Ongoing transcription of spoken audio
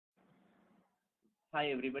Hi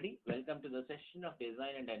everybody, welcome to the session of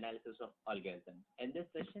design and analysis of algorithms. In this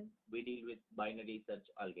session, we deal with binary search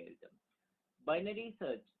algorithm. Binary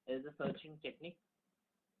search is a searching technique.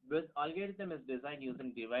 This algorithm is designed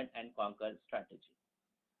using divide and conquer strategy.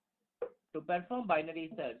 To perform binary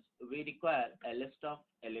search, we require a list of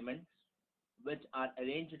elements which are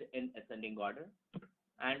arranged in ascending order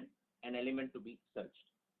and an element to be searched.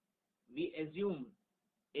 We assume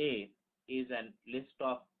A is a list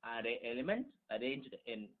of array elements arranged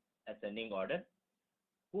in ascending order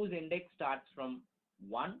whose index starts from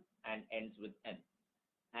 1 and ends with n,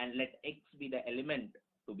 and let x be the element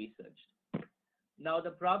to be searched. Now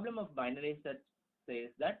the problem of binary search says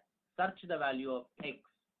that search the value of x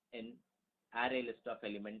in array list of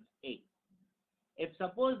elements A. If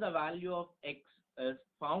suppose the value of x is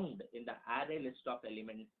found in the array list of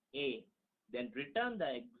elements A, then return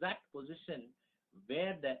the exact position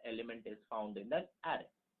where the element is found in the array.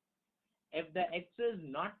 If the x is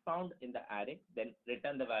not found in the array, then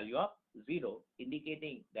return the value of 0,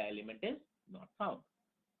 indicating the element is not found.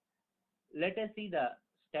 Let us see the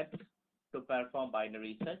steps to perform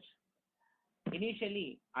binary search.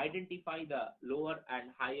 Initially, identify the lower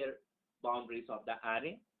and higher boundaries of the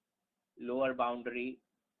array. Lower boundary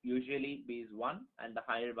usually be 1 and the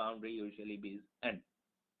higher boundary usually be n.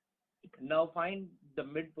 Now find the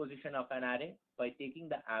mid position of an array by taking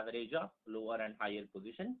the average of lower and higher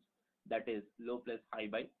positions, that is low plus high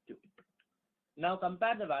by 2. Now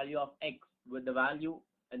compare the value of x with the value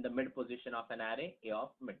in the mid position of an array A of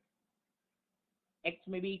mid. X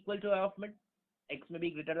may be equal to A of mid, x may be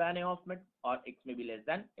greater than A of mid, or x may be less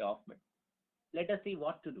than A of mid. Let us see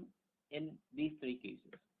what to do in these three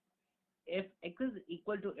cases. If x is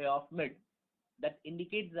equal to A of mid, that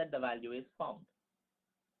indicates that the value is found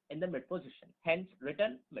in the mid position. Hence,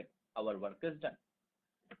 return mid. Our work is done.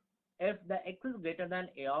 If the x is greater than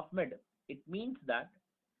A of mid, it means that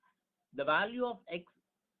the value of x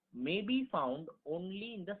may be found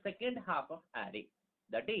only in the second half of array,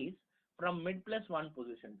 that is from mid plus 1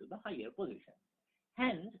 position to the higher position.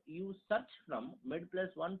 Hence, you search from mid plus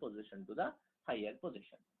 1 position to the higher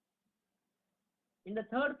position. In the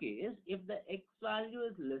third case, if the x value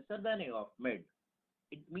is lesser than A of mid,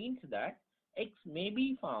 it means that x may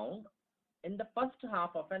be found in the first half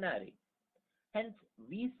of an array. Hence,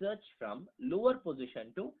 we search from lower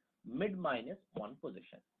position to mid minus 1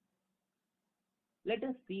 position. Let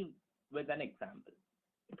us see with an example.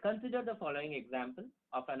 Consider the following example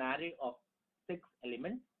of an array of 6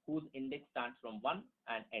 elements whose index starts from 1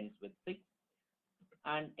 and ends with 6,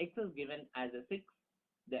 and x is given as a 6,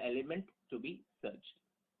 the element to be searched.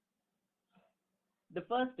 The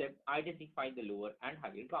first step, identify the lower and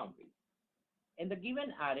higher boundaries. In the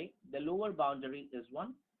given array, the lower boundary is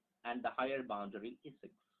 1 and the higher boundary is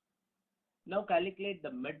 6. Now calculate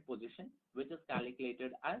the mid position, which is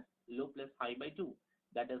calculated as low plus high by 2.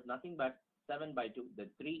 That is nothing but 7 by 2. The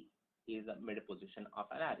 3 is the mid position of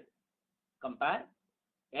an array. Compare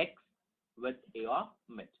x with A of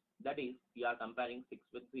mid. That is, you are comparing 6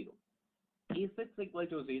 with 0. Is 6 equal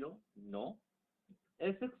to 0? No.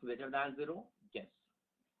 Is 6 greater than 0? Yes.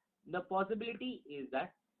 The possibility is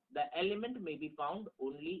that the element may be found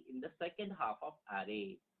only in the second half of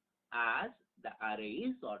array, as the array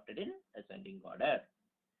is sorted in ascending order.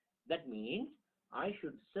 That means I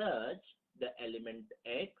should search the element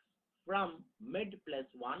x from mid plus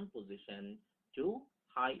 1 position to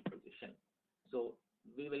high position. So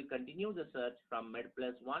we will continue the search from mid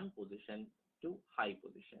plus 1 position to high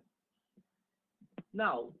position.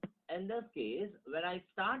 Now, in this case, when I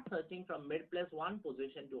start searching from mid plus 1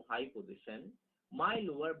 position to high position, my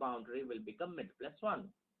lower boundary will become mid plus 1.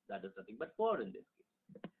 That is nothing but 4 in this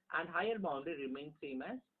case. And higher boundary remains same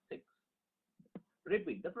as 6.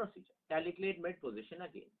 Repeat the procedure. Calculate mid position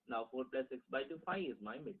again. Now 4 plus 6 by 2, 5 is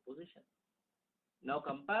my mid position. Now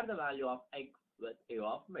compare the value of x with A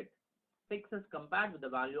of mid. 6 is compared with the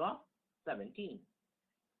value of 17.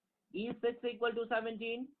 Is 6 equal to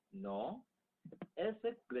 17? No. Is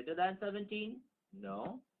 6 greater than 17?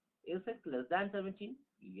 No. Is 6 less than 17?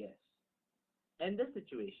 Yes. In this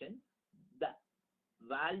situation, the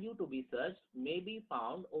value to be searched may be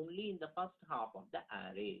found only in the first half of the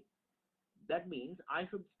array. That means I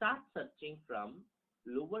should start searching from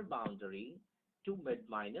lower boundary to mid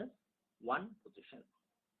minus 1 position.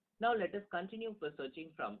 Now let us continue for searching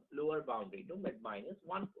from lower boundary to mid minus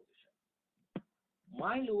 1 position.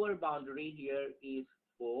 My lower boundary here is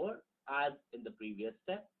 4 as in the previous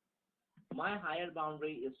step. My higher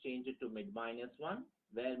boundary is changed to mid minus 1,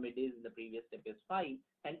 where mid is in the previous step is 5.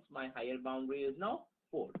 Hence my higher boundary is now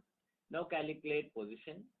 4. Now calculate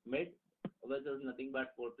position. Mid, which is nothing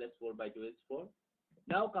but 4 plus 4 by 2 is 4.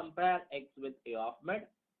 Now compare x with a of mid.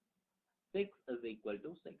 6 is equal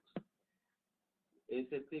to 6. Is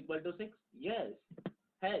 6 equal to 6? Yes.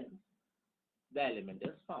 Hence, the element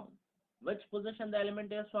is found. Which position the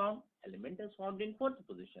element is found? Element is found in fourth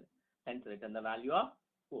position. Hence, return the value of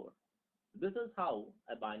 4. This is how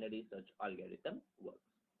a binary search algorithm works.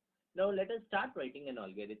 Now, let us start writing an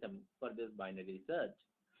algorithm for this binary search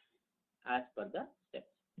as per the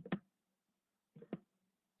steps.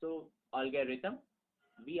 So, algorithm,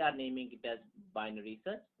 we are naming it as binary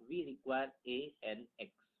search. We require A, N,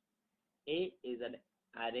 X. A is an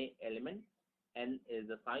array element, N is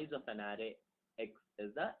the size of an array, X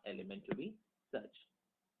is the element to be searched.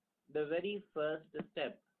 The very first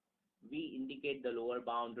step, we indicate the lower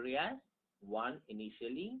boundary as 1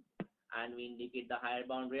 initially, and we indicate the higher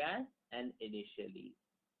boundary as N initially.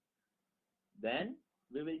 Then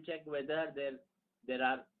we will check whether there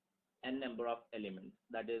are N number of elements,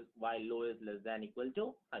 that is while low is less than equal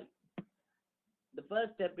to high. The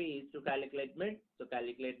first step is to calculate mid. So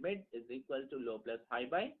calculate mid is equal to low plus high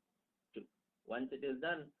by 2. Once it is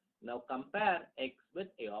done, now compare x with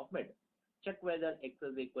a of mid. Check whether x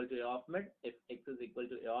is equal to a of mid. If x is equal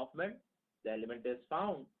to a of mid, the element is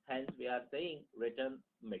found. Hence, we are saying return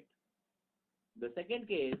mid. The second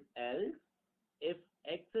case, else, if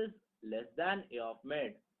x is less than a of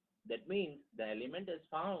mid, that means the element is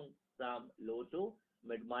found from low to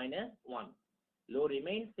mid minus 1. Low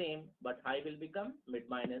remains same, but high will become mid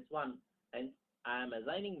minus 1. Hence, I am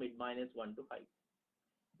assigning mid minus 1 to high.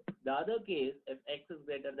 The other case, if x is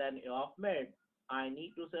greater than a of mid, I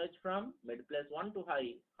need to search from mid plus 1 to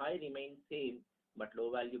high. High remains same, but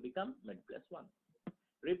low value become mid plus 1.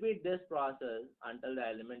 Repeat this process until the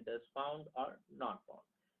element is found or not found.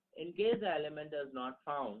 In case the element is not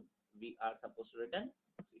found, we are supposed to return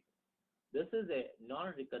 0. This is a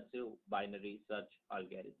non-recursive binary search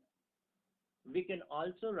algorithm. We can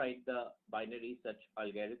also write the binary search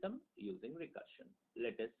algorithm using recursion.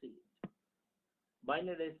 Let us see it.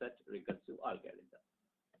 Binary search recursive algorithm.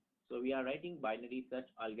 So we are writing binary search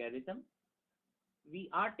algorithm. We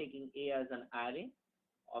are taking A as an array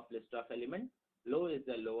of list of elements. Low is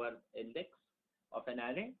the lower index of an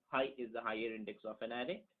array. High is the higher index of an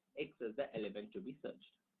array. X is the element to be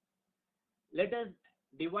searched. Let us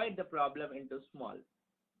divide the problem into small.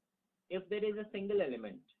 If there is a single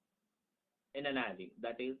element in an array,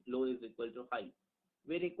 that is low is equal to high,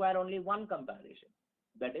 we require only one comparison,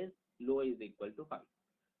 that is low is equal to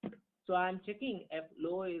high. So I am checking if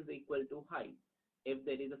low is equal to high if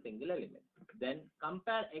there is a single element. Then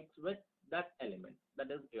compare x with that element, that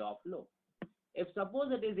is a of low. If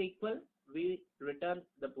suppose it is equal, we return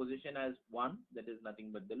the position as 1, that is nothing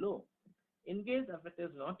but the low. In case if it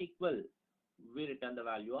is not equal, we return the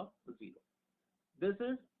value of 0. This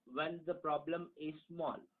is when the problem is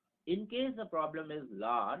small. In case the problem is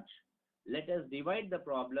large, let us divide the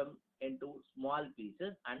problem into small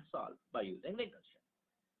pieces and solve by using recursion.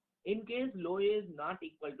 In case low is not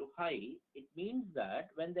equal to high, it means that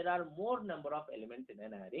when there are more number of elements in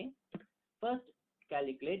an array, first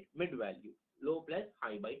calculate mid value, low plus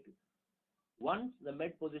high by 2. Once the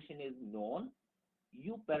mid position is known,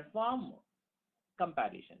 you perform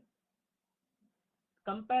comparison.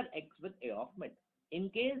 Compare x with a of mid. In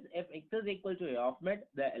case if x is equal to a of mid,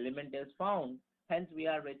 the element is found. Hence, we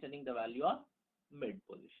are returning the value of mid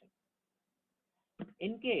position.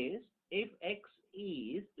 In case if x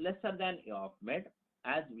is lesser than a of mid,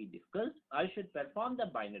 as we discussed, I should perform the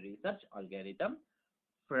binary search algorithm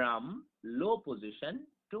from low position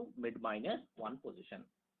to mid minus 1 position.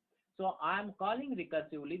 So I am calling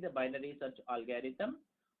recursively the binary search algorithm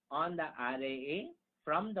on the array A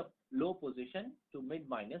from the low position to mid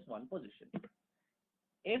minus 1 position.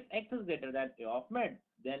 If x is greater than a of mid,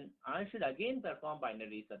 then I should again perform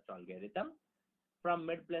binary search algorithm from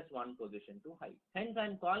mid plus 1 position to high. Hence, I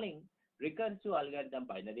am calling recursive algorithm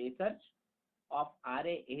binary search of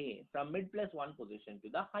array A from mid plus 1 position to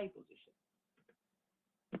the high position.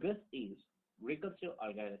 This is recursive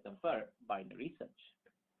algorithm for binary search.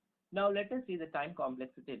 Now, let us see the time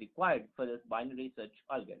complexity required for this binary search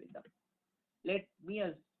algorithm. Let me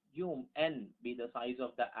assume n be the size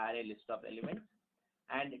of the array list of elements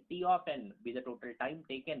and T of n be the total time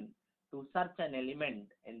taken to search an element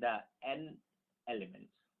in the n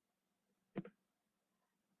elements.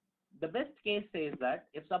 The best case says that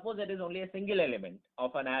if suppose there is only a single element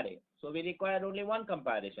of an array, so we require only one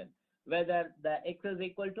comparison, whether the x is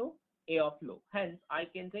equal to a of low. Hence, I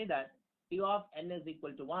can say that T of n is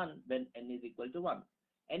equal to 1, then n is equal to 1.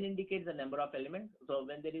 N indicates the number of elements. So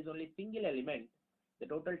when there is only single element, the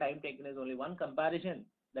total time taken is only one comparison,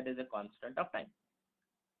 that is a constant of time.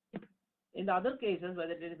 In the other cases,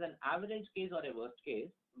 whether it is an average case or a worst case,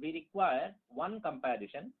 we require one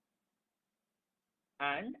comparison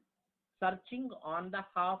and searching on the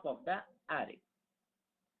half of the array.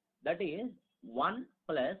 That is 1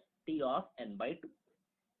 plus T of n by 2,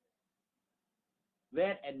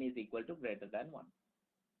 where n is equal to greater than 1.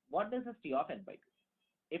 What is this T of n by 2?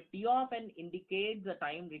 If T of n indicates the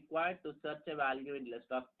time required to search a value in list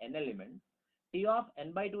of n elements, T of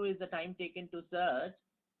n by 2 is the time taken to search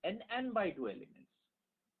n by 2 elements.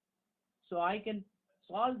 So I can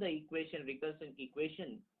solve the equation, recursion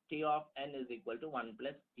equation, T of n is equal to 1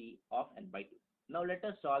 plus T of n by 2. Now let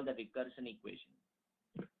us solve the recursion equation.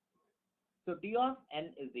 So T of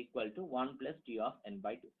n is equal to 1 plus T of n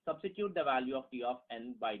by 2. Substitute the value of T of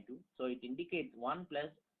n by 2. So it indicates 1 plus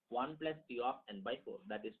T of n by 4.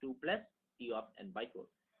 That is 2 plus T of n by 4.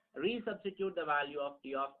 Resubstitute the value of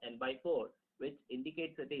T of n by 4, which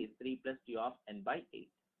indicates it is 3 plus T of n by 8.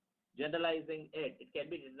 Generalizing it, it can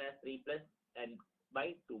be written as 3 plus n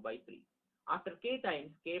by 2 by 3. After k times,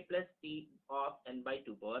 k plus T of n by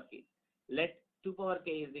 2 power k. Let 2 power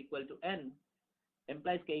k is equal to n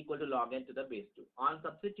implies k equal to log n to the base 2. On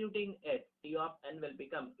substituting it, T of n will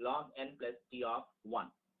become log n plus T of 1.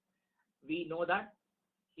 We know that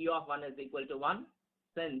T of 1 is equal to 1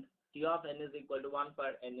 since T of n is equal to 1 for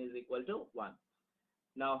n is equal to 1.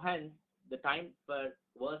 Now hence the time for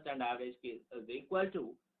worst and average case is equal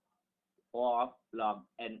to of log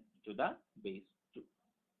n to the base 2.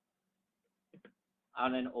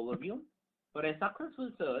 On an overview, for a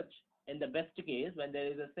successful search, in the best case, when there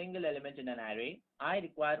is a single element in an array, I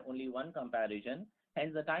require only one comparison,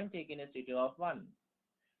 hence the time taken is T2 of 1.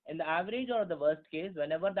 In the average or the worst case,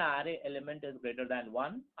 whenever the array element is greater than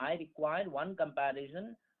 1, I require one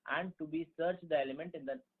comparison and to be searched the element in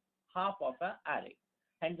the half of an array.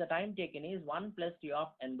 Hence the time taken is 1 plus T of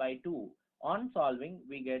n by 2. On solving,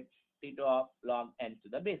 we get T2 of log n to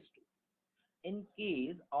the base 2. In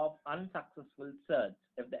case of unsuccessful search,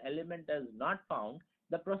 if the element is not found,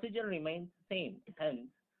 the procedure remains same. Hence,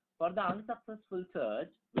 for the unsuccessful search,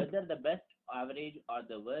 whether the best, average or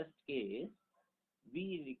the worst case,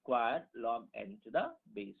 we require log n to the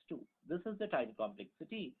base 2. This is the time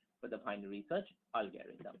complexity for the binary search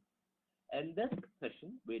algorithm. In this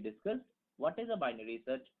session, we discussed what is a binary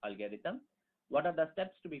search algorithm, what are the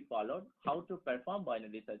steps to be followed, how to perform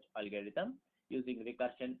binary search algorithm using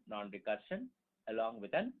recursion, non-recursion, along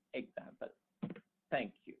with an example.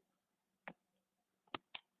 Thank you.